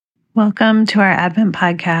Welcome to our Advent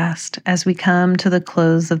podcast as we come to the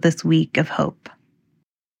close of this week of hope.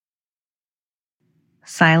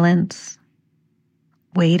 Silence,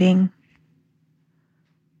 waiting,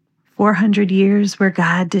 400 years where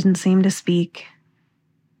God didn't seem to speak.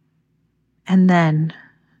 And then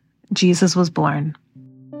Jesus was born,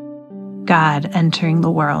 God entering the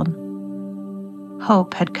world.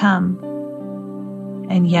 Hope had come,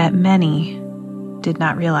 and yet many did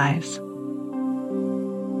not realize.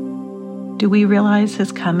 Do we realize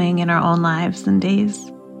His coming in our own lives and days?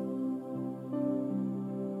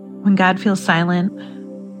 When God feels silent,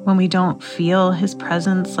 when we don't feel His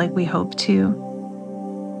presence like we hope to,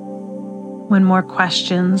 when more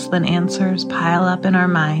questions than answers pile up in our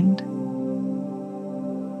mind,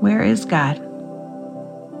 where is God?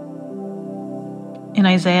 In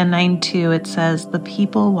Isaiah 9:2, it says, "The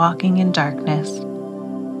people walking in darkness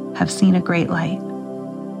have seen a great light.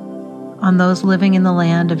 On those living in the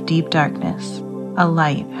land of deep darkness, a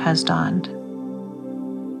light has dawned."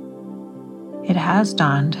 It has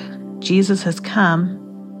dawned. Jesus has come.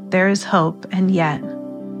 There is hope, and yet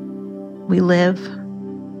we live,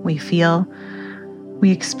 we feel,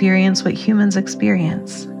 we experience what humans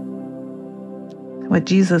experience, what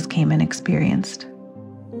Jesus came and experienced.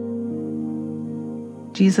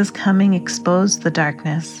 Jesus coming exposed the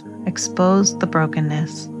darkness, exposed the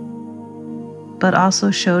brokenness, but also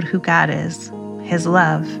showed who God is. His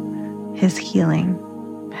love, His healing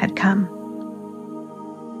had come.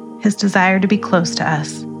 His desire to be close to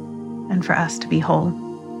us and for us to be whole.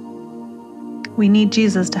 We need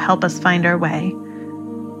Jesus to help us find our way,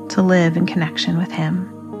 to live in connection with Him.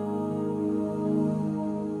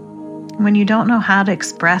 When you don't know how to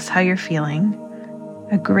express how you're feeling,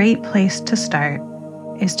 a great place to start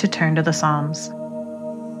is to turn to the Psalms.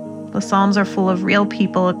 The Psalms are full of real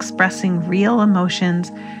people expressing real emotions,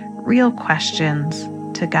 real questions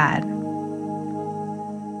to God.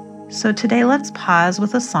 So today, let's pause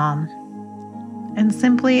with a psalm and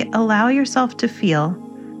simply allow yourself to feel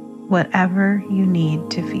whatever you need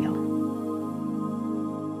to feel.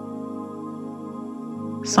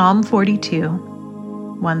 Psalm 42,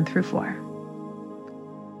 1-4.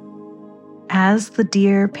 As the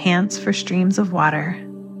deer pants for streams of water,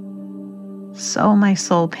 so my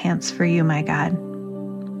soul pants for you, my God.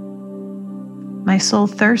 My soul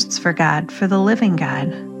thirsts for God, for the living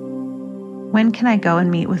God. When can I go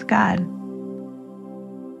and meet with God?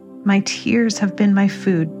 My tears have been my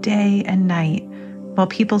food day and night, while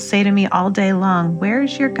people say to me all day long, "Where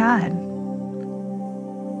is your God?"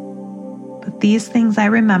 But these things I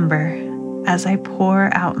remember as I pour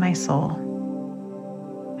out my soul.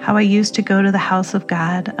 How I used to go to the house of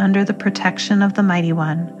God under the protection of the Mighty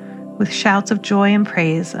One, with shouts of joy and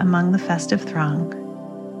praise among the festive throng.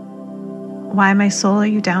 Why, my soul, are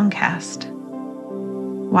you downcast?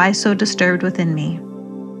 Why so disturbed within me?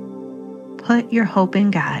 Put your hope in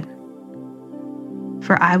God,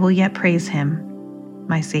 for I will yet praise Him,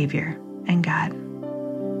 my Savior and God.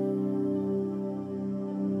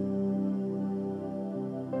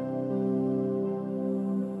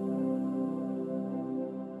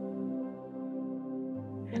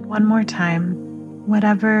 And one more time,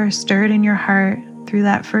 whatever stirred in your heart through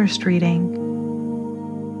that first reading,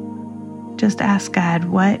 just ask God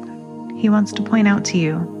what He wants to point out to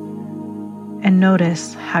you and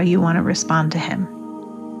notice how you want to respond to Him.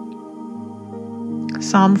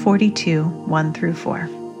 Psalm 42, 1-4.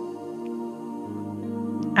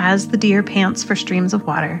 As the deer pants for streams of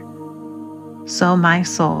water, so my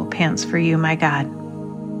soul pants for you, my God.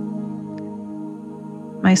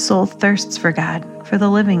 My soul thirsts for God, for the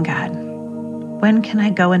living God. When can I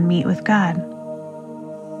go and meet with God?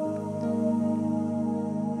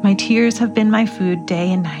 My tears have been my food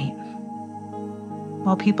day and night,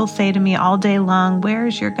 while people say to me all day long, "Where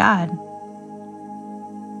is your God?"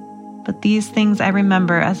 But these things I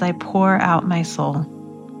remember as I pour out my soul,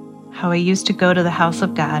 how I used to go to the house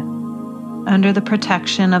of God, under the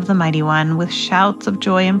protection of the Mighty One, with shouts of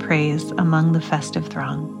joy and praise among the festive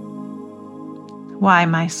throng. Why,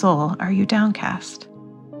 my soul, are you downcast?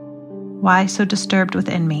 Why so disturbed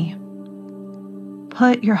within me?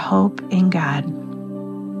 Put your hope in God,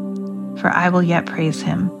 for I will yet praise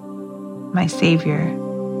Him, my Savior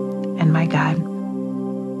and my God.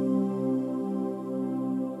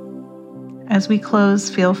 As we close,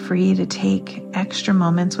 feel free to take extra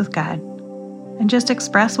moments with God and just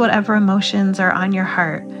express whatever emotions are on your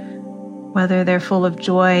heart, whether they're full of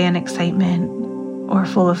joy and excitement or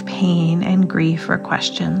full of pain and grief or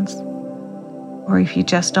questions, or if you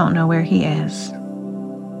just don't know where He is.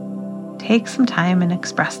 Take some time and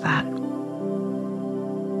express that.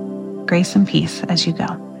 Grace and peace as you go.